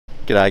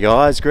G'day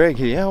guys, Greg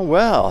here.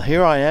 Well,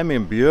 here I am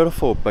in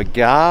beautiful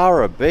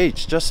Bargara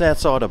Beach, just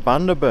outside of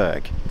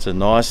Bundaberg. It's a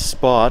nice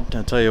spot.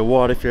 I tell you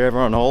what, if you're ever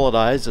on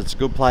holidays, it's a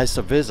good place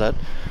to visit.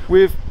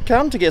 We've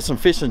come to get some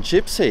fish and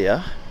chips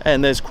here,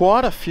 and there's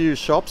quite a few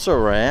shops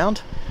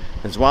around.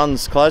 There's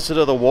ones closer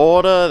to the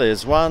water,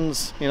 there's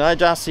ones, you know,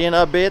 just in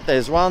a bit,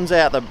 there's ones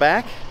out the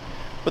back.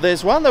 But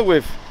there's one that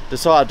we've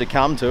decided to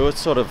come to.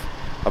 It's sort of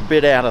a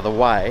bit out of the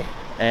way,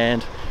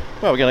 and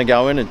well, we're going to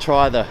go in and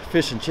try the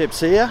fish and chips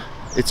here.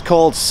 It's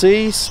called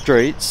Sea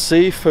Street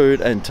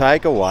Seafood and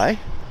Takeaway.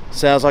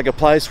 Sounds like a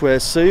place where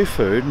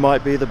seafood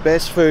might be the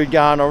best food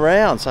going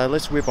around. So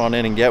let's whip on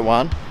in and get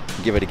one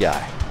and give it a go.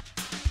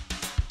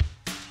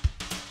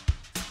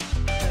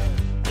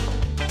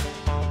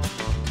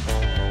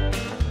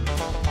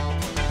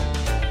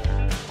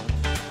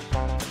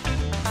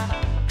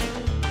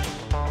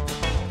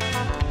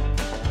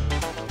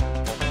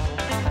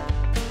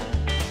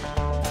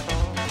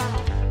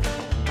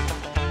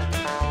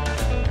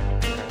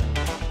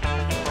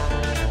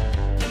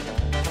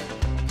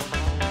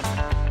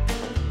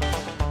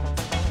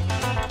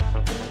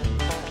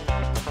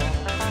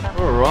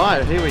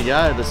 Alright, here we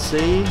go, the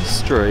Sea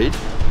Street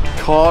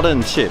cod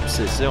and chips.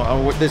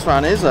 This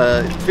one is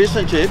a fish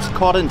and chips,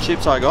 cod and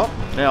chips I got.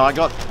 Now I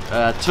got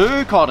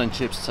 2 cod and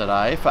chips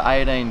today for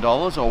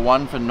 $18 or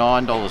one for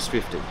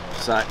 $9.50.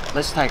 So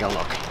let's take a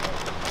look.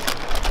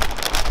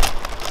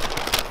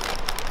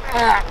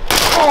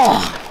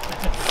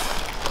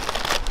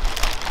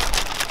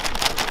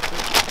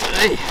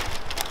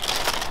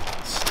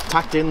 It's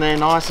tucked in there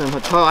nice and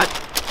tight.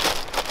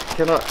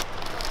 Can I?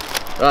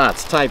 Ah,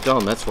 it's taped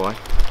on, that's why.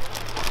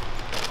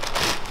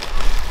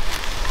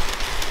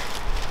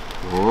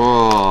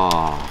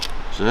 Oh,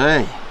 gee,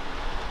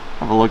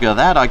 have a look at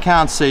that. I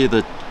can't see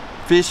the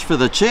fish for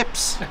the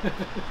chips.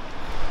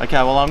 Okay,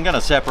 well, I'm going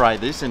to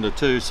separate this into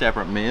 2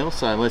 separate meals,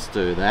 so let's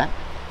do that.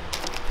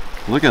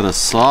 Look at the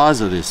size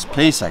of this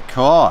piece of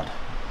cod.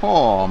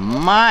 Oh,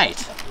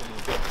 mate.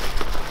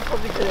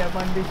 Probably could have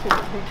one dish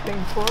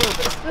between 4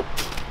 of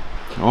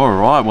us. All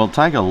right, well,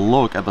 take a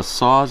look at the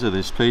size of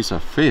this piece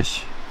of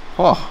fish.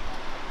 Oh,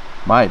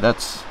 mate,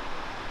 it's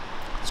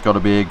got to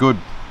be a good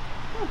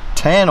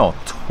 10 or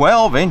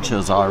 12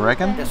 inches, I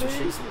reckon. That's what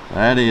she said.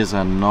 That is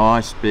a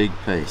nice big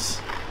piece.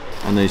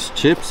 And these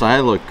chips, they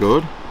look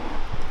good.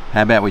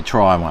 How about we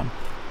try one?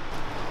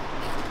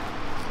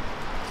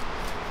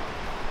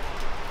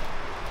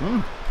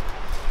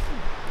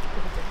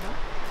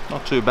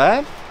 Not too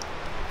bad.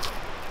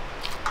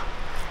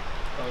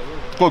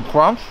 Good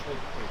crunch.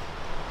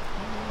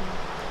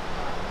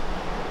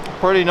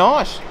 Pretty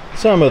nice.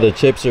 Some of the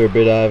chips are a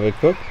bit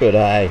overcooked, but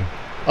hey,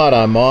 I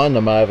don't mind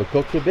them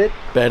overcooked a bit.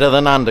 Better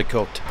than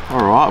undercooked.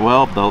 Alright,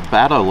 well, the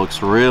batter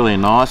looks really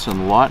nice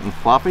and light and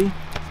fluffy.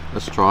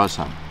 Let's try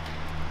some.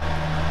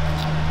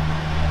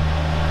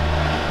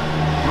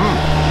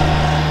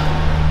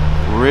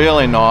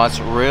 Really nice,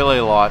 really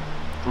light,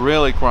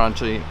 really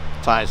crunchy,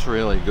 tastes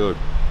really good.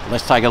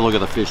 Let's take a look at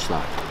the fish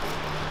though.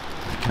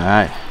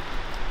 Okay.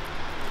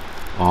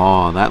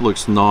 Oh, that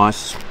looks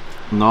nice.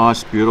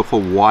 Nice, beautiful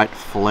white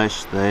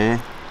flesh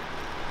there.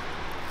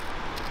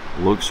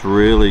 Looks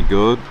really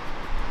good.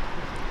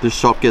 This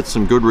shop gets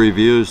some good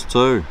reviews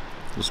too.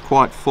 It's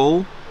quite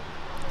full.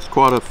 There's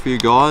quite a few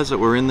guys that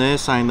were in there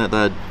saying that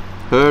they'd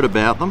heard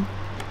about them.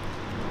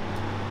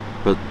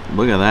 But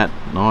look at that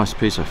nice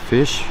piece of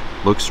fish.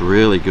 Looks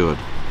really good.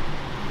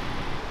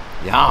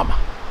 Yum.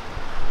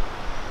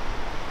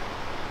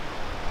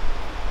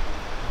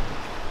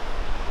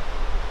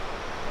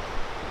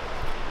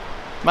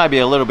 Maybe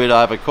a little bit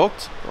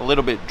overcooked, a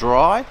little bit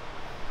dry.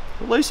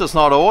 At least it's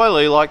not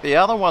oily like the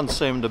other ones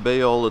seem to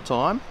be all the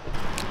time.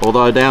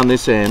 Although down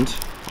this end,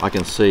 I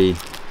can see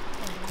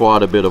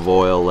quite a bit of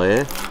oil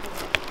there.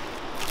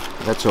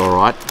 That's all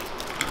right.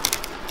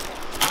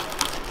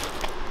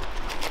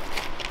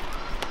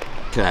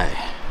 Okay.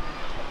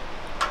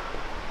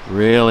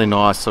 Really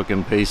nice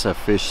looking piece of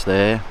fish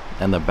there,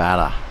 and the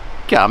batter.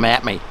 Come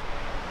at me.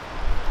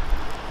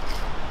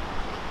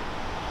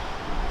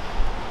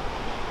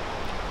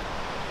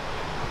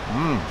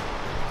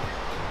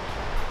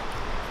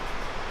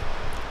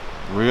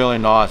 Really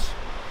nice,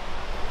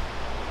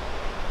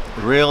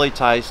 really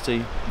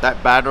tasty.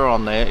 That batter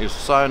on there is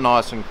so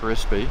nice and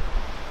crispy,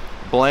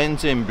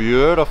 blends in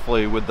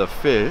beautifully with the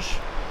fish.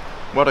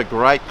 What a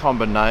great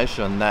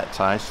combination that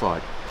tastes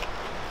like.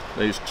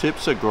 These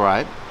chips are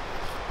great.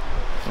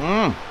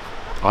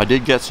 I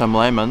did get some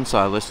lemon,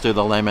 so let's do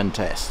the lemon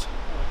test.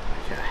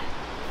 Okay.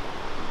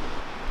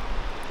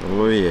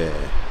 Oh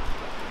yeah,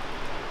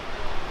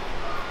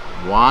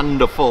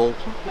 wonderful.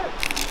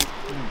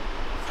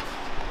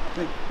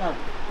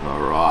 All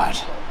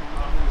right.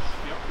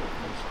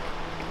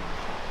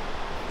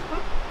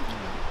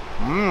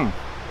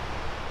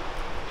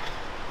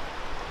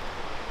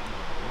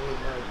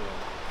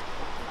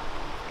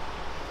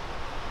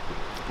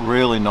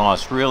 Really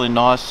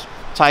nice,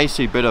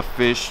 tasty bit of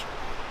fish.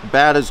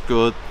 Batter's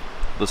good.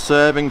 The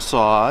serving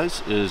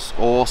size is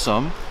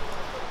awesome.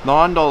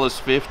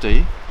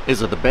 $9.50.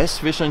 Is it the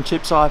best fish and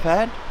chips I've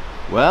had?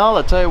 Well,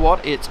 I tell you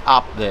what, it's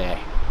up there.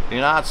 You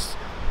know,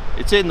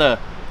 it's in the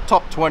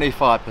top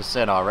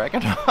 25%, I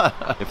reckon,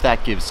 if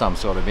that gives some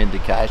sort of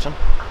indication.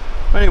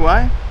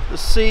 Anyway, the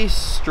C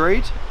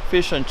Street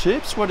fish and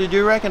chips, what did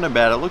you reckon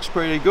about it? Looks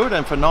pretty good,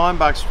 and for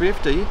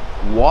 $9.50,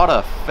 what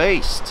a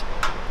feast.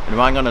 And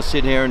I'm going to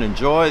sit here and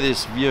enjoy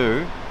this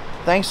view.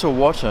 Thanks for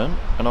watching,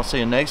 and I'll see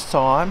you next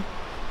time.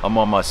 I'm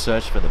on my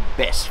search for the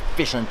best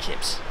fish and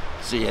chips.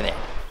 See you then.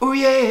 Oh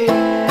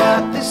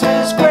yeah, this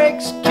is